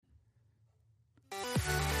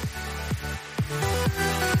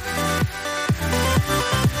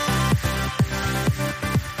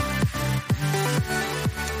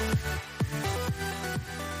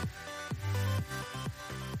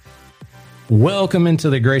Welcome into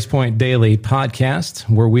the Grace Point Daily podcast,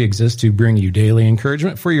 where we exist to bring you daily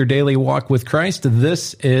encouragement for your daily walk with Christ.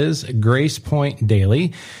 This is Grace Point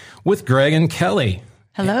Daily with Greg and Kelly.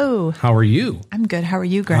 Hello. How are you? I'm good. How are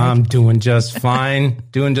you, Greg? I'm doing just fine.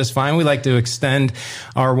 We like to extend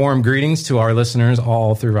our warm greetings to our listeners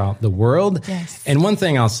all throughout the world. Yes. And one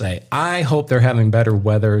thing I'll say, I hope they're having better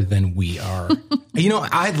weather than we are.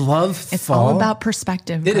 I love fall. It's all about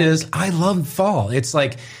perspective. It Greg. is. I love fall. It's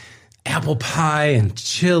like apple pie and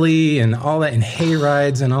chili and all that, and hay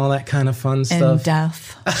rides and all that kind of fun stuff. And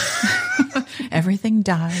death. Everything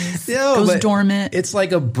dies, Yeah, goes but dormant. It's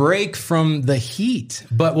like a break from the heat.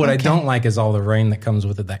 But what I don't like is all the rain that comes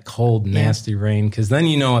with it, that cold, nasty rain, because then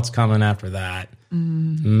you know what's coming after that.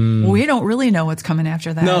 We don't really know what's coming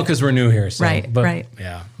after that. No, because we're new here. So, Right.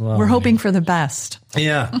 Yeah. Well, We're hoping for the best.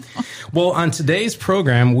 Yeah. Well, on today's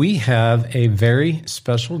program, we have a very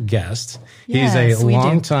special guest. Yes, He's a we do.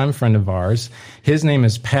 longtime friend of ours. His name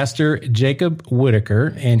is Pastor Jacob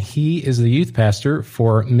Whitaker, and he is the youth pastor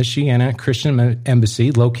for Michiana Christian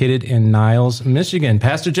Embassy, located in Niles, Michigan.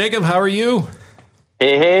 Pastor Jacob, how are you?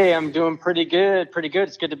 Hey, I'm doing pretty good.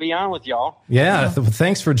 It's good to be on with y'all. Yeah,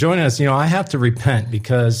 thanks for joining us. I have to repent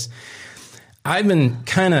because I've been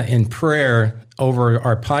kind of in prayer over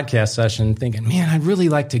our podcast session thinking, man, I'd really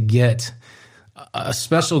like to get a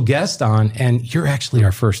special guest on, and you're actually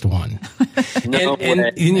our first one. And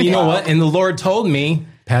you know what? And the Lord told me,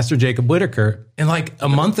 Pastor Jacob Whitaker, and like a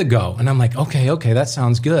month ago, and I'm like, okay, that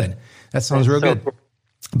sounds good. That sounds real good.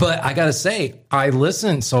 But I got to say, I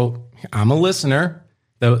listened, so I'm a listener.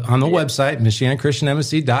 On the website,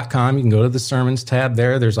 MichianaChristianEmbassy.com, you can go to the sermons tab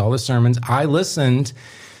there. There's all the sermons. I listened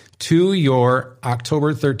to your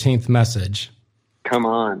October 13th message. Come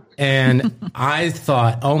on. And I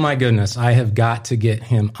thought, oh my goodness, I have got to get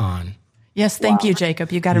him on. Yes, thank you,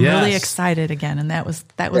 Jacob. You got him really excited again, and that was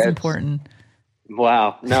important.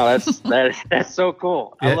 Wow. No, that's so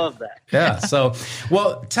cool. I love that. Yeah. So,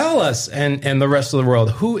 well, tell us and the rest of the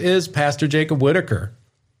world, who is Pastor Jacob Whitaker?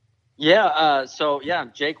 Yeah.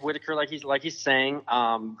 Jake Whitaker, like he's saying,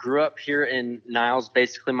 grew up here in Niles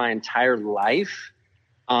basically my entire life.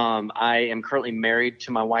 I am currently married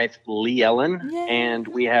to my wife, Lee Ellen, and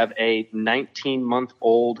we have a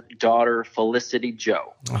 19-month-old daughter, Felicity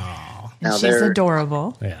Joe. Oh, and she's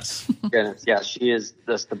adorable. Yes. Goodness, yeah, she is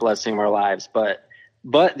just the blessing of our lives. But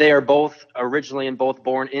they are both originally and both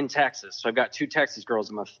born in Texas. So I've got two Texas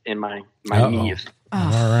girls in my youth. All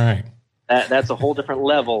right. That's a whole different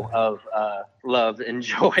level of love and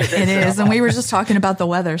joy. It is, and we were just talking about the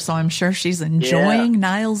weather, so I'm sure she's enjoying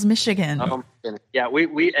Niles, Michigan. Yeah,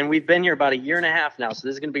 we've been here about a year and a half now, so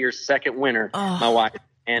this is going to be her second winter, my wife,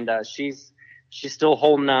 and she's still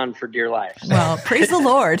holding on for dear life. So. Well, praise the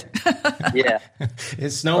Lord. Yeah,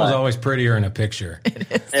 Snow is always prettier in a picture.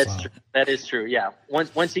 That is true. Yeah,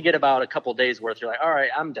 once you get about a couple days worth, you're like, all right,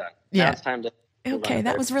 I'm done. Yeah, now it's time to. Okay,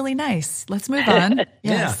 that was really nice. Let's move on. Yes.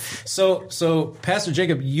 Yeah. So Pastor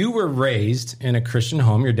Jacob, you were raised in a Christian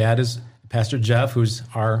home. Your dad is Pastor Jeff, who's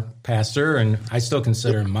our pastor, and I still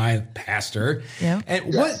consider him my pastor. Yeah.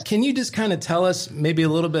 And what can you just kind of tell us maybe a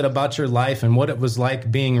little bit about your life and what it was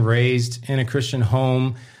like being raised in a Christian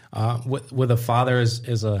home with a father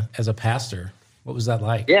as a pastor? What was that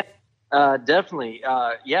like? Yeah. Definitely.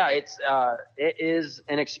 It is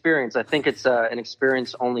an experience. I think it's an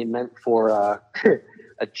experience only meant for a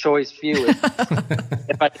choice few.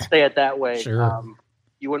 If I could say it that way, sure.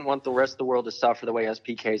 You wouldn't want the rest of the world to suffer the way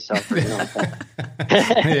SPK suffered.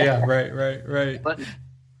 Yeah, right. But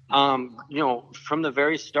from the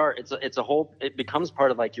very start, it becomes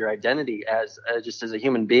part of like your identity as a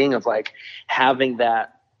human being, of like having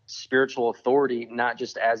that spiritual authority, not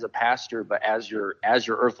just as a pastor, but as your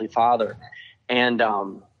earthly father.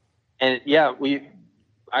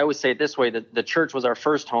 I always say it this way, that the church was our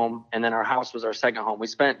first home, and then our house was our second home. We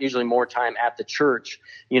spent usually more time at the church,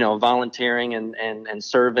 volunteering and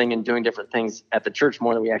serving and doing different things at the church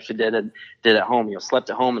more than we actually did at home. Slept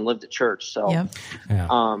at home and lived at church. So,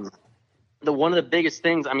 one of the biggest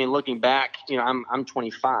things, looking back, I'm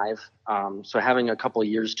 25. So having a couple of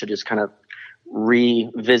years to just kind of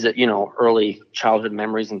revisit, early childhood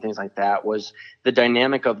memories and things like that, was the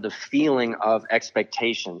dynamic of the feeling of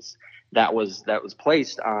expectations that was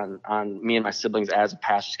placed on me and my siblings as a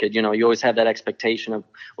pastor's kid. You always have that expectation of,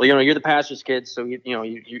 well, you're the pastor's kid, so you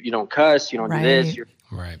don't cuss, you don't do this,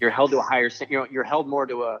 you're held to a higher, you're held more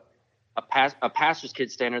to a pastor's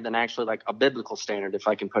kid standard than actually like a biblical standard, if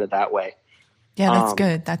I can put it that way. Yeah, that's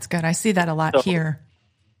good. That's good. I see that a lot here.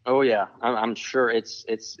 Oh yeah, I'm sure it's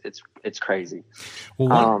crazy.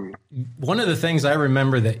 Well, one of the things I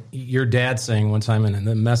remember that your dad saying one time in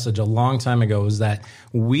the message a long time ago was that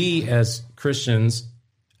we as Christians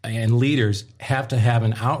and leaders have to have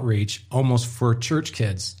an outreach almost for church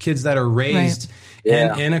kids that are raised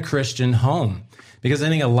in a Christian home. Because I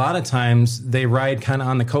think a lot of times they ride kind of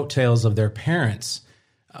on the coattails of their parents.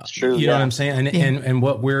 It's true. You know what I'm saying? And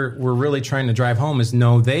what we're really trying to drive home is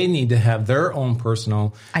no, they need to have their own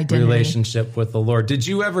personal relationship with the Lord. Did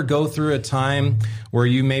you ever go through a time where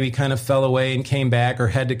you maybe kind of fell away and came back, or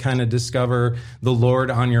had to kind of discover the Lord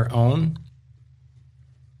on your own?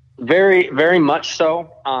 Very, very much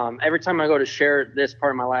so. Every time I go to share this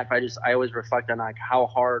part of my life, I always reflect on like how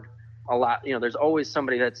hard a lot, there's always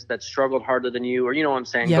somebody that's struggled harder than you, or, you know what I'm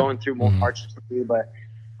saying, going through more hardships than you. But,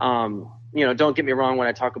 don't get me wrong when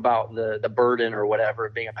I talk about the burden or whatever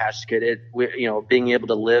of being a pastor's kid. Being able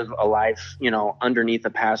to live a life, underneath a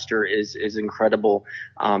pastor is incredible.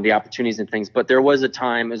 The opportunities and things. But there was a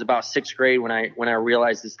time, it was about sixth grade when I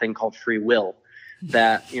realized this thing called free will.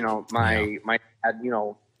 That my dad,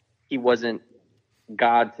 he wasn't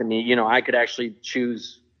God to me. I could actually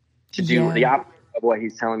choose to do the opposite of what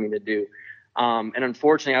he's telling me to do. And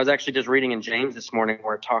unfortunately, I was actually just reading in James this morning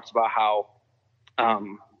where it talks about how,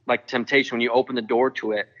 like temptation, when you open the door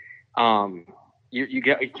to it, you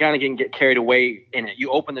kind of get carried away in it.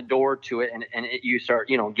 You open the door to it, and you start,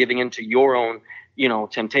 giving into your own,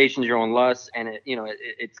 temptations, your own lusts, and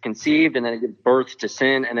it's conceived, and then it gives birth to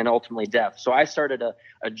sin, and then ultimately death. So I started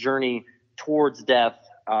a journey towards death,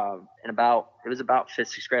 it was about fifth,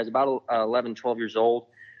 sixth grade. I was about 11, 12 years old.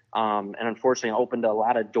 And unfortunately, I opened a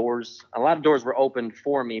lot of doors. A lot of doors were opened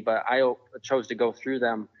for me, but I chose to go through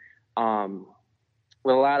them,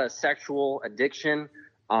 with a lot of sexual addiction,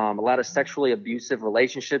 a lot of sexually abusive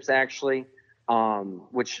relationships, actually,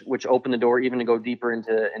 which opened the door even to go deeper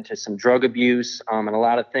into some drug abuse, and a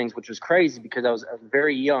lot of things, which was crazy because I was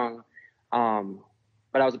very young,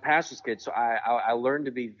 but I was a pastor's kid, so I learned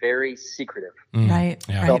to be very secretive. Right.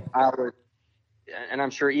 Yeah. So I was, and I'm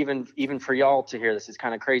sure even for y'all to hear this, it's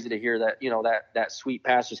kind of crazy to hear that, that sweet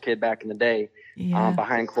pastor's kid back in the day,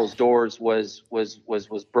 behind closed doors was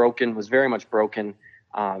broken, was very much broken,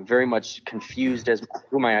 very much confused as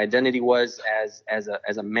who my identity was as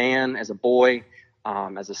a man, as a boy,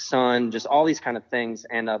 as a son, just all these kind of things.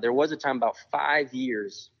 And there was a time about 5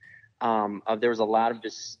 years there was a lot of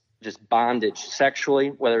just bondage sexually,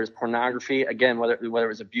 whether it's pornography, again, whether it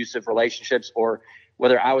was abusive relationships, or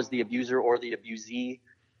whether I was the abuser or the abusee,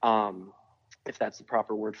 if that's the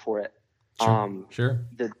proper word for it. Sure.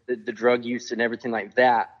 The drug use and everything like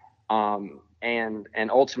that. And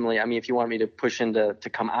ultimately, I mean, if you want me to push into to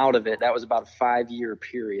come out of it, that was about a 5-year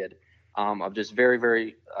period of just very,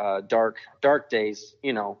 very dark days,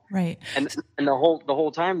 Right. And the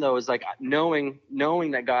whole time though is like knowing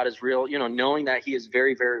that God is real, knowing that He is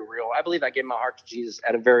very, very real. I believe I gave my heart to Jesus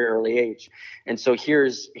at a very early age, and so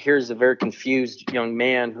here's a very confused young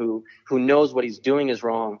man who knows what he's doing is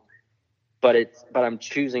wrong, but I'm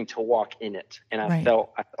choosing to walk in it, and I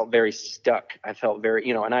felt very stuck. I felt very,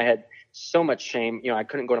 and I had so much shame. I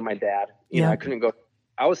couldn't go to my dad. I couldn't go.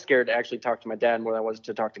 I was scared to actually talk to my dad more than I was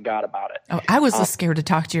to talk to God about it. Oh, I was scared to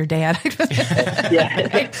talk to your dad. Yeah,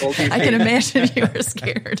 I can imagine you were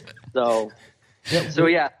scared. So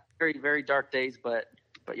yeah, very, very dark days, but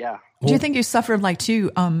yeah. Do you think you suffered like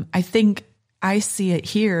too? I think I see it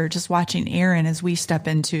here just watching Aaron as we step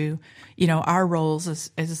into, our roles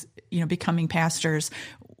as becoming pastors.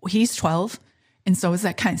 He's 12. And so is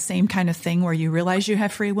that same kind of thing where you realize you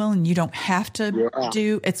have free will and you don't have to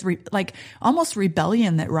do it's like almost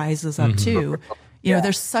rebellion that rises up too.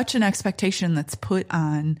 There's such an expectation that's put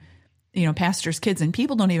on, pastors' kids, and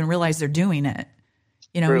people don't even realize they're doing it.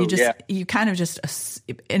 You kind of just,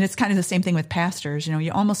 and it's kind of the same thing with pastors.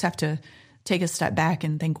 You almost have to take a step back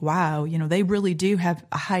and think, wow, they really do have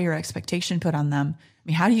a higher expectation put on them. I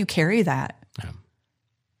mean, how do you carry that?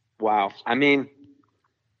 Wow. I mean,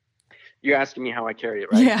 you're asking me how I carry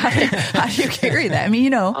it, right? Yeah. How do you carry that? I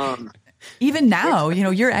mean, even now,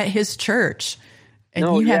 you're at his church and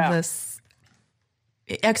you have this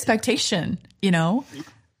expectation,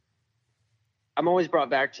 I'm always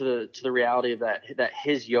brought back to the reality of that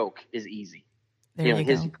his yoke is easy. His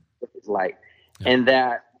yoke is light.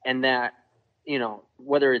 Yeah. And that,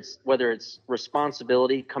 whether it's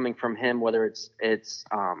responsibility coming from him, whether it's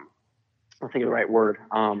I don't think of the right word,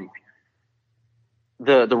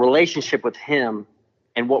 the relationship with him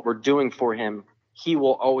and what we're doing for him, he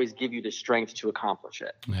will always give you the strength to accomplish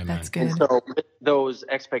it. Amen. That's good. And so with those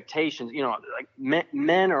expectations, like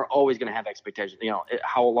men are always going to have expectations,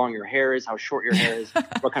 how long your hair is, how short your hair is,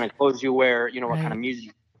 what kind of clothes you wear, what kind of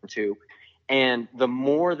music. to. And the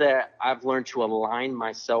more that I've learned to align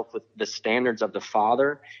myself with the standards of the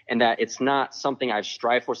Father, and that it's not something I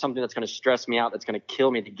strive for, something that's going to stress me out, that's going to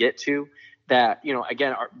kill me to get to, that,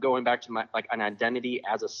 again, going back to my, like, an identity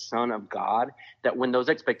as a son of God, that when those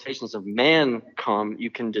expectations of man come, you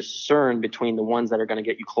can discern between the ones that are going to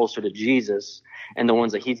get you closer to Jesus and the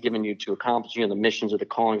ones that he's given you to accomplish, the missions or the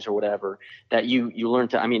callings or whatever, that you learn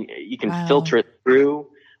to, you can filter it through.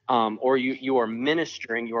 Or you are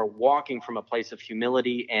ministering, you are walking from a place of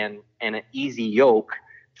humility and an easy yoke,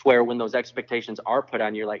 to where when those expectations are put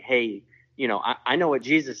on you, you're like, hey, I know what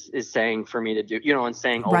Jesus is saying for me to do, and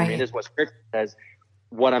saying, oh, man, this is what Scripture says,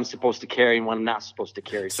 what I'm supposed to carry and what I'm not supposed to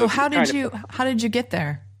carry. So how did you get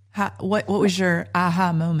there? What was your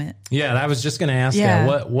aha moment? Yeah, I was just going to ask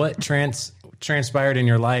that. What transpired in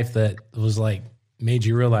your life that was like made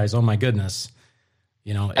you realize, oh my goodness,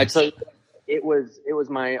 I'd say it was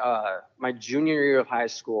my junior year of high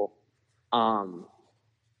school.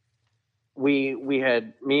 We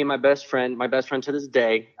had, me and my best friend to this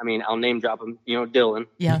day, I'll name drop him, Dylan.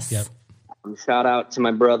 Yes. Yep. Shout out to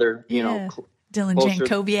my brother, Dylan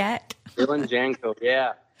Jankowiak. Dylan Janko.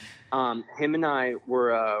 Yeah. Him and I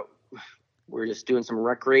were just doing some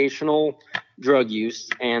recreational drug use,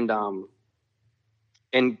 and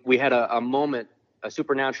we had a moment, a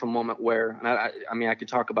supernatural moment where, I could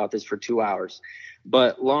talk about this for 2 hours,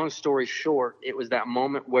 but long story short, it was that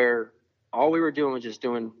moment where all we were doing was just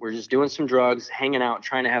doing some drugs, hanging out,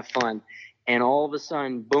 trying to have fun. And all of a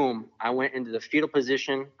sudden, boom, I went into the fetal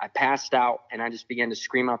position. I passed out, and I just began to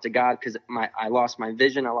scream out to God, because I lost my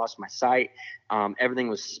vision. I lost my sight. Everything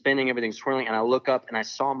was spinning, everything swirling. And I look up, and I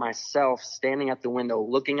saw myself standing at the window,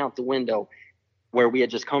 looking out the window, where we had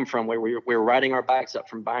just come from, where we were riding our bikes up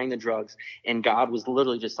from buying the drugs. And God was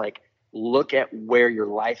literally just like, look at where your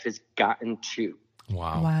life has gotten to.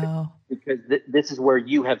 Wow. Because this is where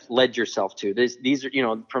you have led yourself to. These are,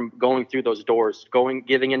 from going through those doors,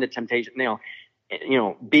 giving into temptation,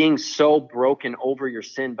 being so broken over your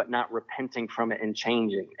sin, but not repenting from it and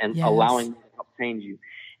changing and allowing it to help change you.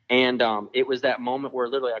 And it was that moment where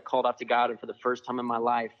literally I called out to God, and for the first time in my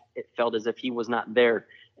life, it felt as if he was not there,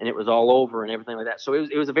 and it was all over and everything like that. So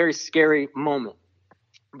it was a very scary moment,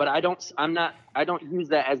 but I don't use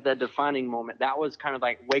that as the defining moment. That was kind of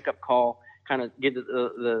like wake up call, kind of give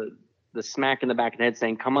the smack in the back of the head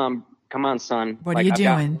saying, come on, son. What are you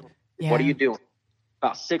doing? What are you doing?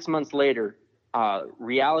 About 6 months later,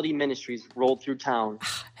 Reality Ministries rolled through town.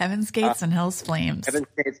 Heaven's Gates and Hell's Flames. Heaven's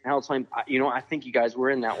Gates and Hell's Flames. I think you guys were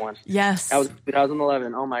in that one. Yes. That was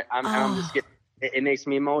 2011. Oh my, I'm just getting, it makes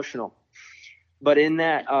me emotional. But in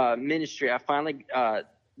that ministry, I finally,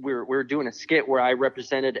 we were doing a skit where I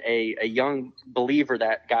represented a young believer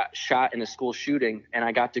that got shot in a school shooting, and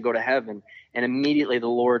I got to go to heaven. And immediately the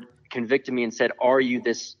Lord convicted me and said, are you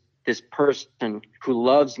this person who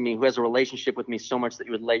loves me, who has a relationship with me so much that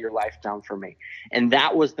you would lay your life down for me? And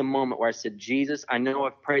that was the moment where I said, Jesus, I know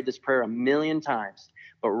I've prayed this prayer 1,000,000 times,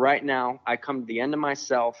 but right now I come to the end of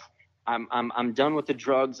myself. I'm done with the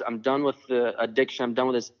drugs. I'm done with the addiction. I'm done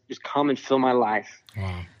with this. Just come and fill my life.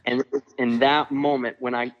 Wow. And in that moment,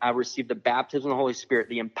 when I received the baptism of the Holy Spirit,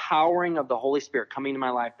 the empowering of the Holy Spirit coming into my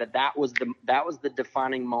life, that was the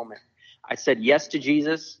defining moment. I said yes to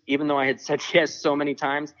Jesus, even though I had said yes so many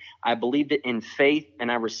times. I believed it in faith,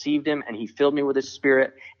 and I received him, and he filled me with his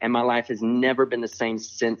Spirit, and my life has never been the same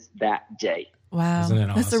since that day. Wow. Isn't it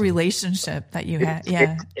awesome? That's a relationship that you had.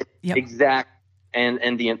 Yeah. Yep. Exactly.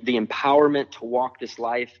 And the empowerment to walk this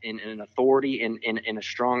life in an authority, in a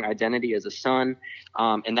strong identity as a son.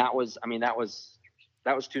 And that was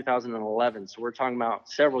 2011. So we're talking about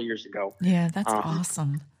several years ago. Yeah, that's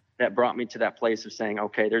awesome. That brought me to that place of saying,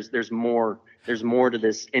 okay, there's more to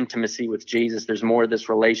this intimacy with Jesus. There's more to this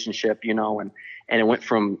relationship, and it went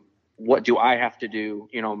from what do I have to do,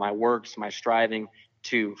 my works, my striving,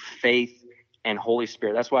 to faith and Holy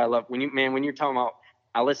Spirit. That's why I love when you're talking about,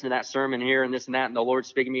 I listen to that sermon here and this and that, and the Lord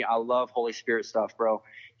speaking to me. I love Holy Spirit stuff, bro.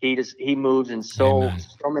 He moves in so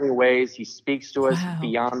many ways. He speaks to us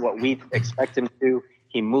beyond what we expect him to.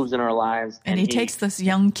 He moves in our lives, and he takes this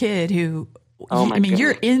young kid who.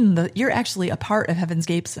 You're actually a part of Heaven's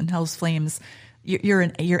Gates and Hell's Flames.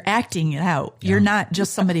 You're acting it out. Yeah. You're not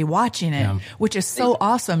just somebody watching it, which is so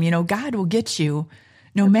awesome. God will get you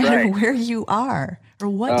no matter where you are or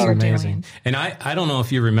what you're doing. And I don't know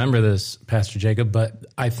if you remember this, Pastor Jacob, but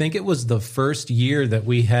I think it was the first year that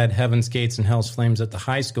we had Heaven's Gates and Hell's Flames at the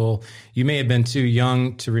high school. You may have been too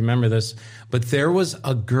young to remember this, but there was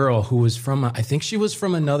a girl who was I think she was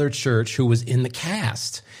from another church, who was in the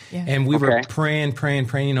cast. Yeah. And we were praying.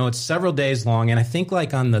 It's several days long. And I think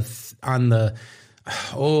like on the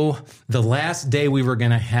the last day we were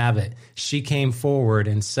going to have it, she came forward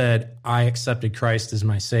and said, I accepted Christ as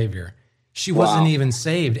my Savior. She wasn't even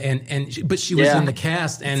saved, but she was in the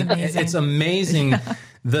cast, and it's amazing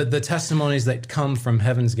the testimonies that come from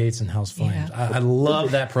Heaven's Gates and Hell's Flames. Yeah. I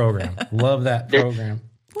love that program. Love that program.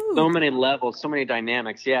 So many levels, so many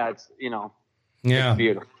dynamics. Yeah, it's it's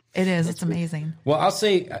beautiful. It is. It's amazing. Well, I'll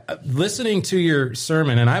say, listening to your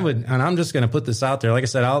sermon, and I'm just going to put this out there. Like I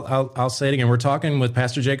said, I'll say it again. We're talking with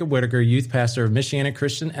Pastor Jacob Whitaker, youth pastor of Michiana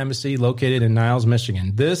Christian Embassy, located in Niles,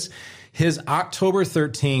 Michigan. His October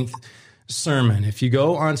 13th sermon. If you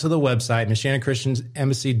go onto the website,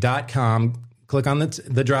 michianachristianembassy.com, click on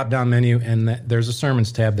the drop-down menu, and there's a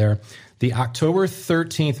sermons tab there. The October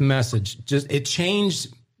 13th message, it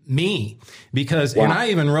changed me because, and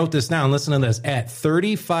I even wrote this down, listen to this, at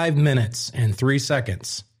 35 minutes and 3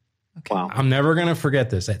 seconds. Okay. Wow. I'm never going to forget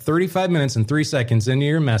this. At 35 minutes and 3 seconds into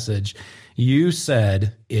your message, you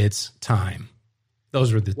said, it's time.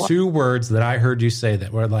 Those were the two words that I heard you say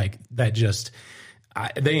that were like, that just...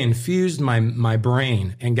 they infused my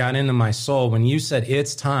brain and got into my soul. When you said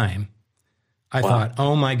it's time, I thought,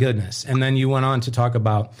 oh my goodness. And then you went on to talk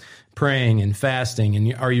about praying and fasting,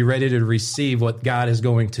 and are you ready to receive what God is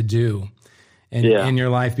going to do in your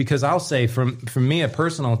life? Because I'll say from me, a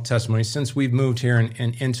personal testimony, since we've moved here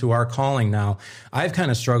and into our calling now, I've kind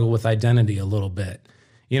of struggled with identity a little bit.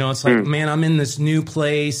 It's like, man, I'm in this new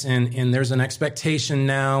place and there's an expectation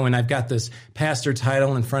now, and I've got this pastor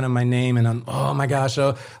title in front of my name, and I'm, oh my gosh,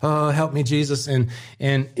 oh help me, Jesus. And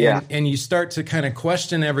you start to kind of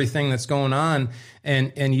question everything that's going on,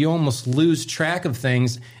 and you almost lose track of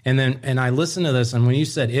things. And I listened to this, and when you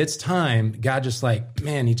said it's time, God just like,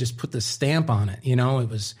 man, he just put the stamp on it.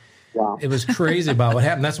 It was crazy about what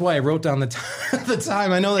happened. That's why I wrote down the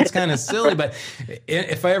time. I know that's kind of silly, but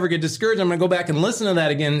if I ever get discouraged, I'm going to go back and listen to that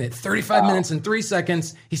again. At 35 minutes and 3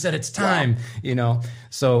 seconds, he said it's time,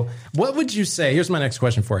 So what would you say? Here's my next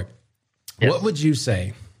question for you. Yes. What would you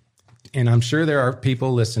say? And I'm sure there are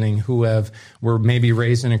people listening who were maybe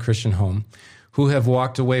raised in a Christian home, who have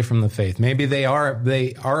walked away from the faith. Maybe they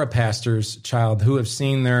are a pastor's child who have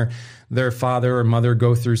seen their father or mother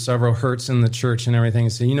go through several hurts in the church and everything,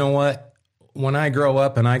 and say, you know what? When I grow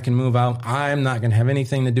up and I can move out, I'm not going to have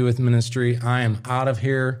anything to do with ministry. I am out of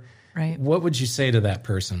here. Right. What would you say to that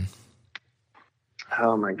person?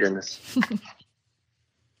 Oh my goodness.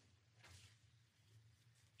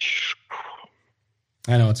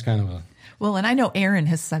 I know it's kind of a... Well, and I know Aaron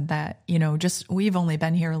has said that, we've only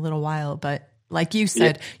been here a little while, but like you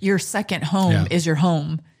said, your second home is your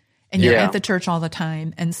home. And you're at the church all the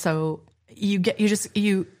time. And so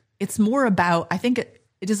it's more about, I think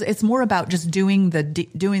it's more about just doing the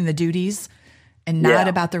duties and not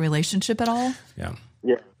about the relationship at all. Yeah.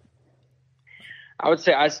 Yeah. I would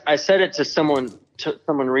say I said it to someone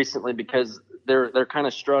recently because they're kind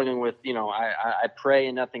of struggling with, I pray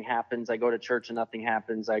and nothing happens. I go to church and nothing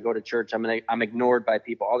happens. I go to church. I'm ignored by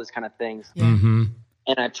people, all these kind of things. Yeah. Mm-hmm.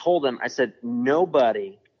 And I told them, I said,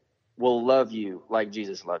 nobody will love you like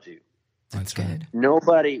Jesus loves you. That's good.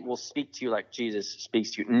 Nobody will speak to you like Jesus speaks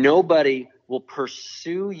to you. Nobody will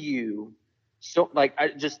pursue you. So like,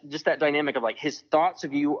 just that dynamic of like his thoughts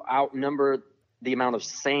of you outnumber the amount of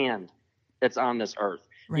sand that's on this earth.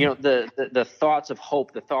 Right. The thoughts of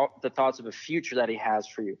hope, the thoughts of a future that he has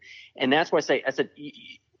for you. And that's why I said,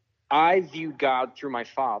 I viewed God through my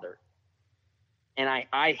father, and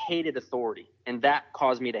I hated authority, and that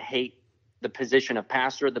caused me to hate the position of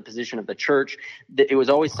pastor, the position of the church. It was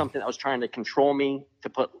always something that was trying to control me, to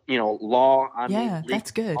put, law on me. Yeah, that's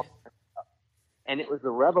good. And it was the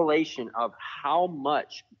revelation of how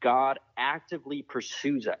much God actively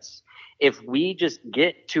pursues us. If we just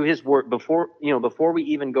get to his word before we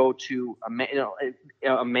even go to a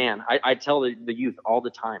man, I tell the youth all the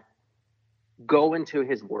time, go into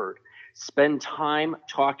his word. Spend time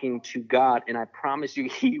talking to God, and I promise you,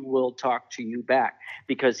 he will talk to you back,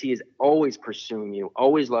 because he is always pursuing you,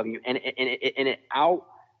 always loving you, and it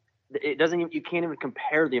doesn't even, you can't even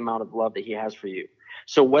compare the amount of love that he has for you.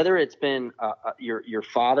 So whether it's been your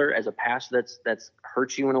father as a pastor that's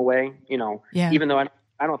hurt you in a way, even though I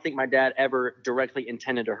don't think my dad ever directly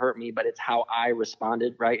intended to hurt me, but it's how I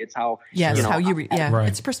responded, right? It's how how you right.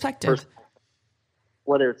 It's perspective.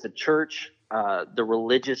 Whether it's a church, the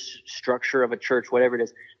religious structure of a church, whatever it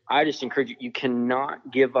is, I just encourage you, you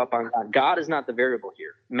cannot give up on God. God is not the variable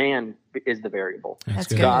here. Man is the variable. That's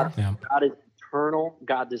good. God is eternal.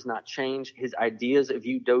 God does not change. His ideas of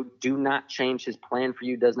you do not change. His plan for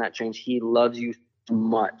you does not change. He loves you so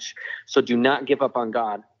much. So do not give up on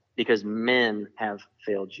God, because men have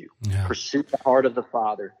failed you. Yeah. Pursue the heart of the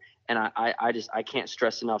Father, And I can't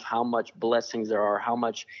stress enough how much blessings there are, how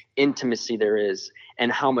much intimacy there is, and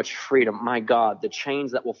how much freedom. My God, the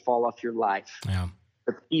chains that will fall off your life. Yeah.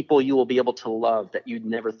 The people you will be able to love that you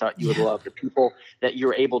never thought you would love. The people that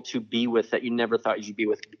you're able to be with that you never thought you'd be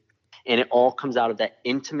with. And it all comes out of that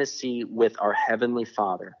intimacy with our Heavenly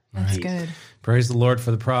Father. That's good. Praise the Lord for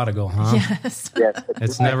the prodigal, huh? Yes. Yes,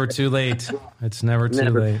 It's never too late. It's never too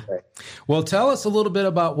late. Well, tell us a little bit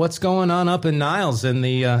about what's going on up in Niles in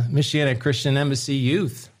the Michiana Christian Embassy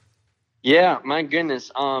Youth. Yeah, my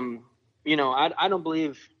goodness. You know, I don't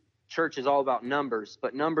believe church is all about numbers,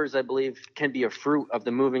 but numbers, I believe, can be a fruit of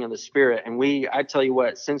the moving of the Spirit. And I tell you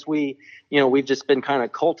what, since we've just been kind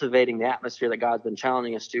of cultivating the atmosphere that God's been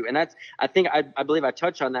challenging us to. And I believe I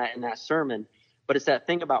touched on that in that sermon, but it's that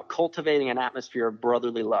thing about cultivating an atmosphere of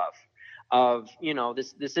brotherly love, of,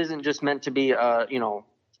 this isn't just meant to be,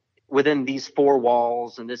 within these four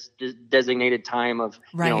walls and this designated time of,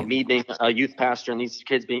 me being a youth pastor and these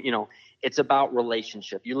kids being, it's about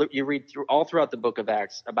relationship. You read throughout the book of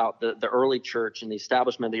Acts about the early church and the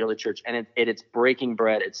establishment of the early church, and it's breaking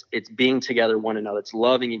bread. It's being together one another. It's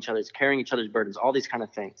loving each other. It's carrying each other's burdens. All these kind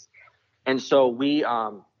of things. And so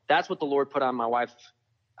that's what the Lord put on my wife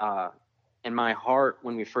and my heart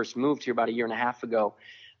when we first moved here about a year and a half ago.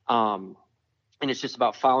 And it's just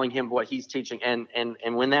about following Him, what He's teaching. And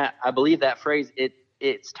when I believe that phrase,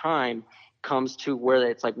 it's time, comes to where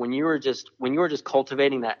it's like when you were just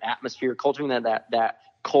cultivating that atmosphere, cultivating that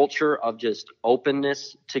culture of just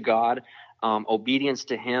openness to God, obedience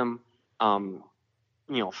to Him,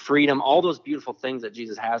 freedom, all those beautiful things that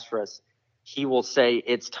Jesus has for us, He will say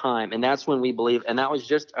it's time. And that's when we believe. And that was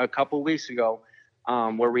just a couple of weeks ago,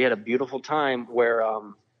 where we had a beautiful time where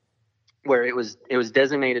it was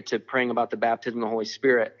designated to praying about the baptism of the Holy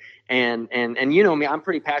Spirit. And you know me, I'm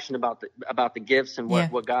pretty passionate about the gifts and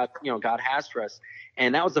what God, God has for us.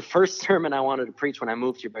 And that was the first sermon I wanted to preach when I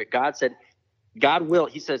moved here. But God said,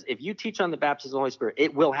 He says, if you teach on the baptism of the Holy Spirit,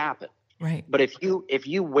 it will happen. Right. But if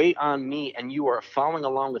you wait on me and you are following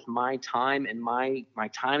along with my time and my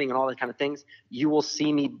timing and all that kind of things, you will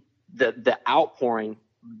see me, the outpouring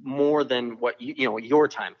more than what your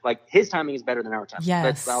time. Like His timing is better than our time.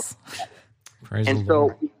 Yes. Praise and the so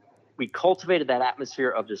Lord. we cultivated that atmosphere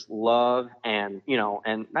of just love and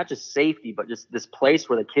and not just safety, but just this place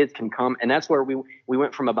where the kids can come. And that's where we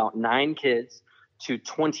went from about 9 kids to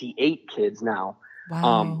 28 kids now.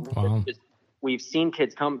 Wow. We've seen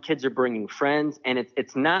kids come. Kids are bringing friends, and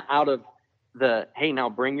it's not out of the, hey, now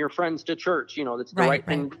bring your friends to church. That's the right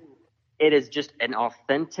thing. It is just an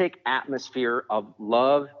authentic atmosphere of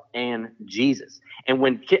love and Jesus. And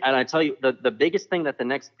and I tell you, the biggest thing that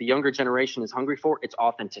the younger generation is hungry for, it's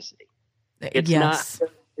authenticity. It's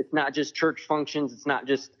not just church functions. It's not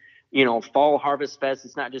just, fall harvest fest.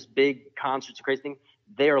 It's not just big concerts and crazy things.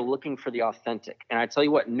 They are looking for the authentic. And I tell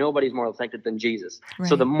you what, nobody's more authentic than Jesus. Right.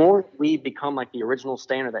 So the more we become like the original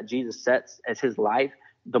standard that Jesus sets as His life,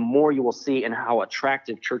 the more you will see in how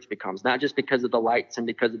attractive church becomes, not just because of the lights and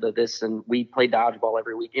because of this, and we play dodgeball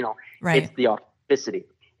every week, It's the authenticity.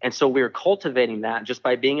 And so we're cultivating that just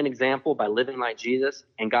by being an example, by living like Jesus.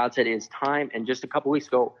 And God said, it's time. And just a couple weeks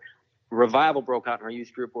ago, revival broke out in our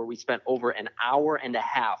youth group where we spent over an hour and a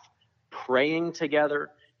half praying together,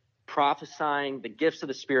 prophesying the gifts of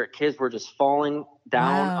the Spirit. Kids were just falling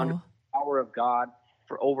down under the power of God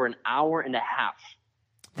for over an hour and a half.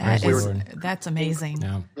 That's amazing.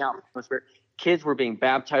 Yeah. Kids were being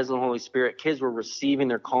baptized in the Holy Spirit. Kids were receiving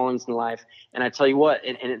their callings in life. And I tell you what,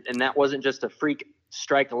 and that wasn't just a freak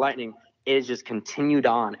strike of lightning. It has just continued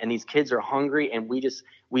on. And these kids are hungry. And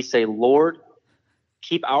we say, Lord,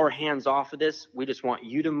 keep our hands off of this. We just want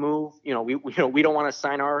you to move. We don't want to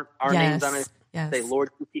sign our names on it. Yes. Say, Lord,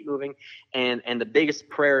 keep moving. And the biggest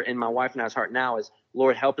prayer in my wife and I's heart now is,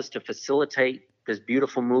 Lord, help us to facilitate this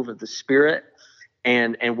beautiful move of the Spirit.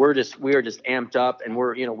 And we are just amped up, and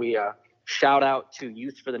we shout out to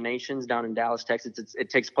Youth for the Nations down in Dallas, Texas. It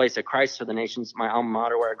takes place at Christ for the Nations, my alma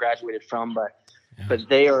mater where I graduated from, but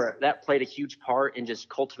that played a huge part in just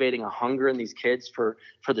cultivating a hunger in these kids for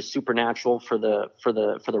the supernatural, for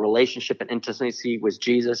the relationship and intimacy with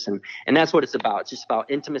Jesus, and that's what it's about. It's just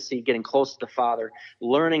about intimacy, getting close to the Father,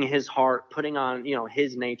 learning His heart, putting on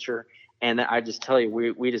His nature. And I just tell you,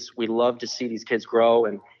 we love to see these kids grow.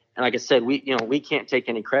 And like I said, we can't take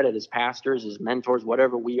any credit as pastors, as mentors,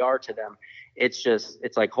 whatever we are to them. It's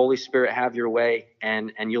like, Holy Spirit, have your way,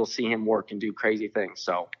 and you'll see Him work and do crazy things.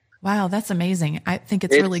 So. Wow, that's amazing. I think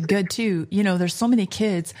it's really good too. There's so many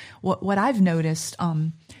kids. What I've noticed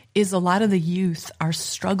is a lot of the youth are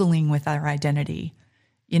struggling with their identity,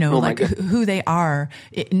 who they are,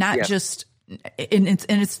 not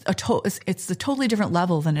it's a totally different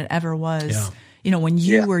level than it ever was. Yeah. When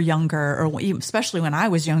you were younger, or especially when I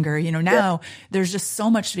was younger. Now there's just so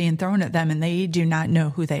much being thrown at them, and they do not know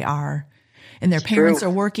who they are, and their parents are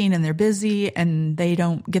working and they're busy and they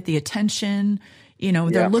don't get the attention.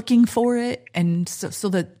 They're looking for it, and so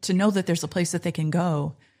that to know that there's a place that they can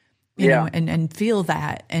go. You know, and feel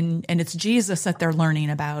that, and it's Jesus that they're learning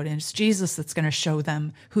about, and it's Jesus that's going to show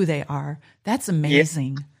them who they are. That's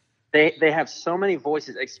amazing. They have so many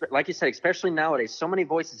voices, like you said, especially nowadays, so many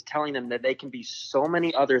voices telling them that they can be so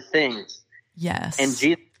many other things. Yes.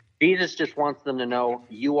 And Jesus just wants them to know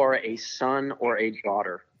you are a son or a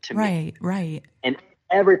daughter to me. Right. And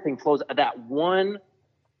everything flows, that one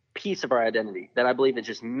piece of our identity that I believe is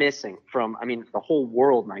just missing from, the whole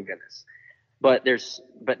world, my goodness. But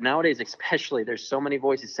nowadays, especially, there's so many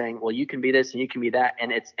voices saying, well, you can be this and you can be that.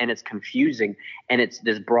 And it's confusing. And it's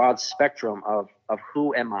this broad spectrum of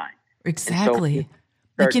who am I? Exactly.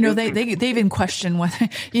 They even question whether,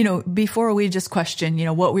 before we just questioned,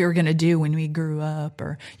 what we were going to do when we grew up,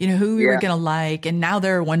 or, who we were going to like. And now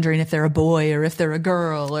they're wondering if they're a boy or if they're a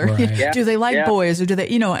girl, or do they like boys, or do they,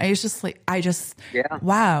 it's just like,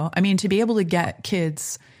 wow. To be able to get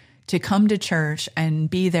kids to come to church and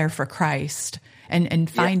be there for Christ and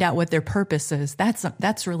find out what their purpose is.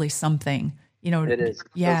 That's really something, It is.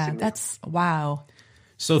 Yeah. That's wow.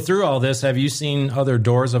 So through all this, have you seen other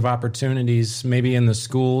doors of opportunities, maybe in the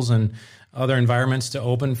schools and other environments, to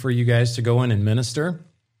open for you guys to go in and minister?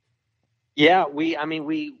 Yeah, we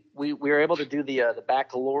were able to do the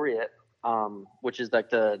baccalaureate, which is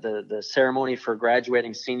like the ceremony for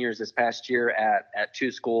graduating seniors this past year at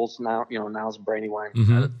two schools. Now, now's Brandywine.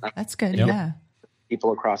 Mm-hmm. That's good. Yep. Yeah.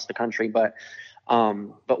 People across the country, but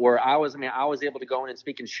where I was able to go in and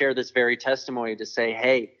speak and share this very testimony to say,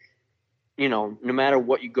 hey, no matter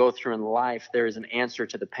what you go through in life, there is an answer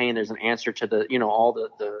to the pain. There's an answer to the, all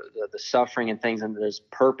the suffering and things, and there's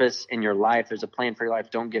purpose in your life. There's a plan for your life.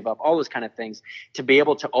 Don't give up. All those kind of things, to be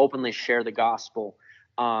able to openly share the gospel.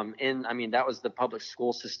 That was the public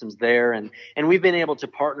school systems there. And we've been able to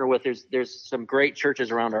partner with, there's some great churches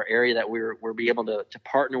around our area that we're be able to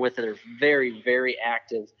partner with that are very, very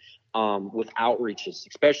active, with outreaches,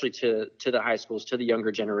 especially to the high schools, to the younger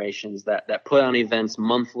generations that put on events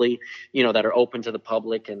monthly, that are open to the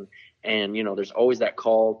public. And there's always that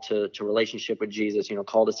call to relationship with Jesus,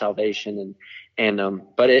 call to salvation.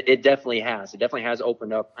 But it definitely has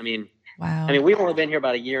opened up. Wow. We've only been here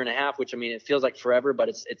about a year and a half, which it feels like forever, but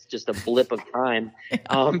it's just a blip of time.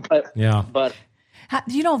 But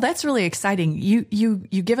that's really exciting. You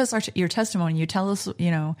give us your testimony. You tell us,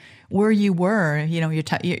 where you were.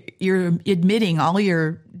 You're admitting all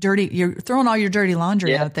your you're throwing all your dirty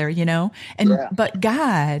laundry out there. But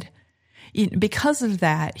God, because of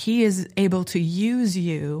that, He is able to use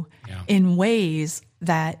you in ways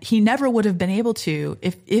that He never would have been able to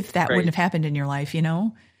if that wouldn't have happened in your life.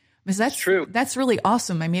 Because that's true. That's really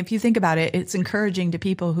awesome. If you think about it, it's encouraging to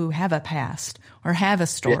people who have a past or have a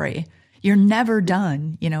story. Yeah. You're never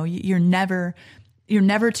done. You're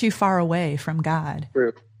never too far away from God.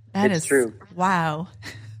 True. That is true. Wow.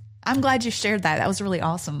 I'm glad you shared that. That was really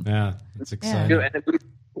awesome. Yeah, that's exciting. Yeah. And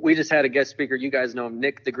we just had a guest speaker. You guys know him,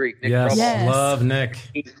 Nick the Greek. Nick yes. Love Nick.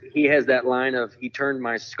 He has that line of, he turned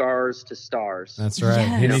my scars to stars. That's right.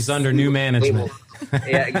 Yes. And he's under new management.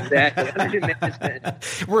 Yeah, exactly. Under new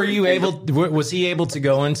management. Was he able to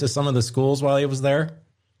go into some of the schools while he was there?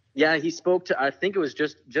 Yeah, he spoke to, I think it was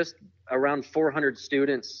just around 400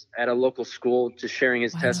 students at a local school, just sharing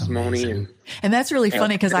his testimony. And that's really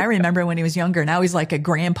funny, because I remember when he was younger. Now he's like a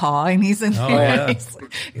grandpa, and he's in there. Yeah.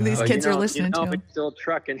 These kids are listening to him. He's still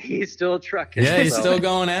trucking. Yeah, he's still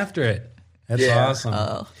going after it. That's awesome.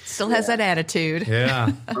 Oh, still has that attitude.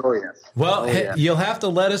 Yeah. Oh, yes. Well, you'll have to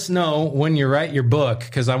let us know when you write your book,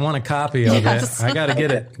 because I want a copy of it. I got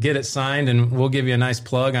to get it signed, and we'll give you a nice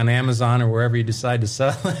plug on Amazon or wherever you decide to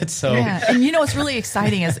sell it. So, and what's really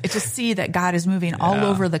exciting is to see that God is moving all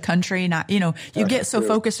over the country. Not, you get so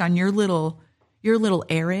focused on your little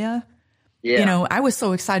area. Yeah. I was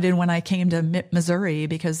so excited when I came to Missouri,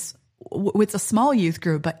 because it's a small youth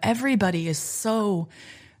group, but everybody is so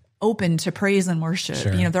open to praise and worship.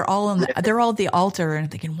 Sure. They're all at the altar,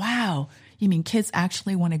 and thinking, wow, you mean kids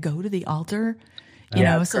actually want to go to the altar?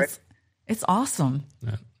 So it's awesome.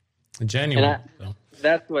 Yeah. Genuine.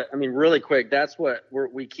 That's what, really quick, that's what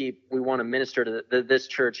we want to minister to this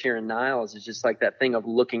church here in Niles, is just like that thing of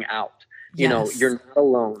looking out. You're not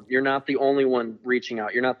alone. You're not the only one reaching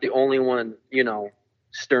out. You're not the only one,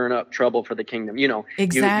 stirring up trouble for the kingdom.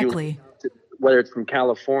 Exactly. Whether it's from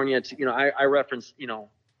California to, I reference,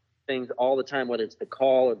 things all the time, whether it's the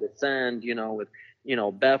call or the send, with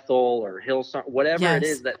Bethel or Hillsong, whatever Yes. it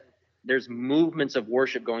is, that there's movements of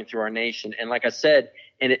worship going through our nation. And like I said,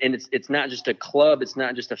 and it's not just a club, it's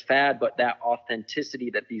not just a fad, but that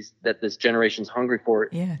authenticity that this generation's hungry for.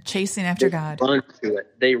 Yeah. Chasing after God.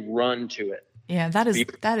 They run to it. Yeah, that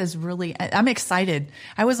is really. I'm excited.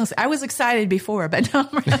 I was excited before, but now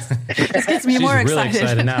this gets me more excited. She's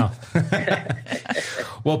really excited now.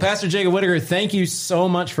 Well, Pastor Jacob Whitaker, thank you so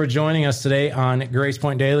much for joining us today on Grace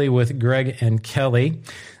Point Daily with Greg and Kelly.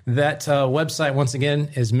 That website, once again,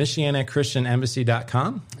 is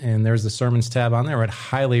MichianaChristianEmbassy.com, and there's the sermons tab on there. I'd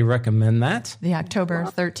highly recommend that. The October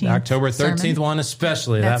 13th. The October 13th sermon. one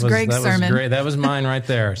especially. That's Greg's sermon. Was great. That was mine right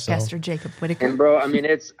there. So. Pastor Jacob Whitaker. And bro, I mean,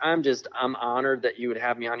 I'm honored that you would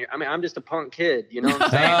have me on your. I mean, I'm just a punk kid, you know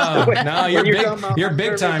what I'm saying? No, you're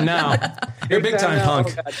big time now. You're big time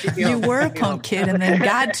punk. Oh, God, You were a punk kid, and then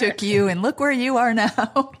God took you, and look where you are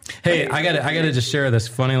now. Hey, I gotta just share this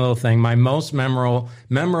funny little thing. My most memorable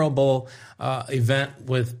event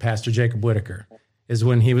with Pastor Jacob Whitaker is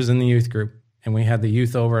when he was in the youth group, and we had the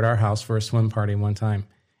youth over at our house for a swim party one time,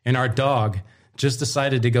 and our dog just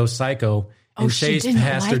decided to go psycho and chased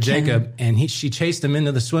Pastor Jacob, and she chased him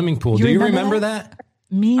into the swimming pool. Do you remember that?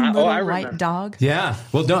 Mean little white dog. Yeah.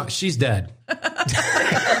 Well, she's dead.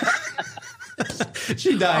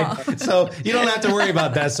 She died. So you don't have to worry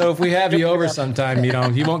about that. So if we have you over sometime,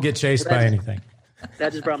 you won't get chased by anything.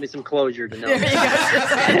 That just brought me some closure to know.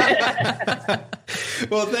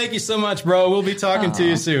 Well, thank you so much, bro. We'll be talking to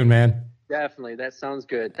you soon, man. Definitely. That sounds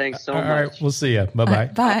good. Thanks so much. All right. We'll see you. Bye-bye.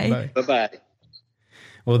 Bye. Bye-bye.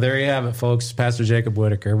 Well, there you have it, folks. Pastor Jacob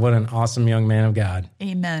Whitaker. What an awesome young man of God.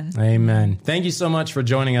 Amen. Amen. Thank you so much for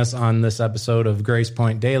joining us on this episode of Grace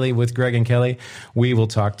Point Daily with Greg and Kelly. We will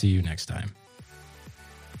talk to you next time.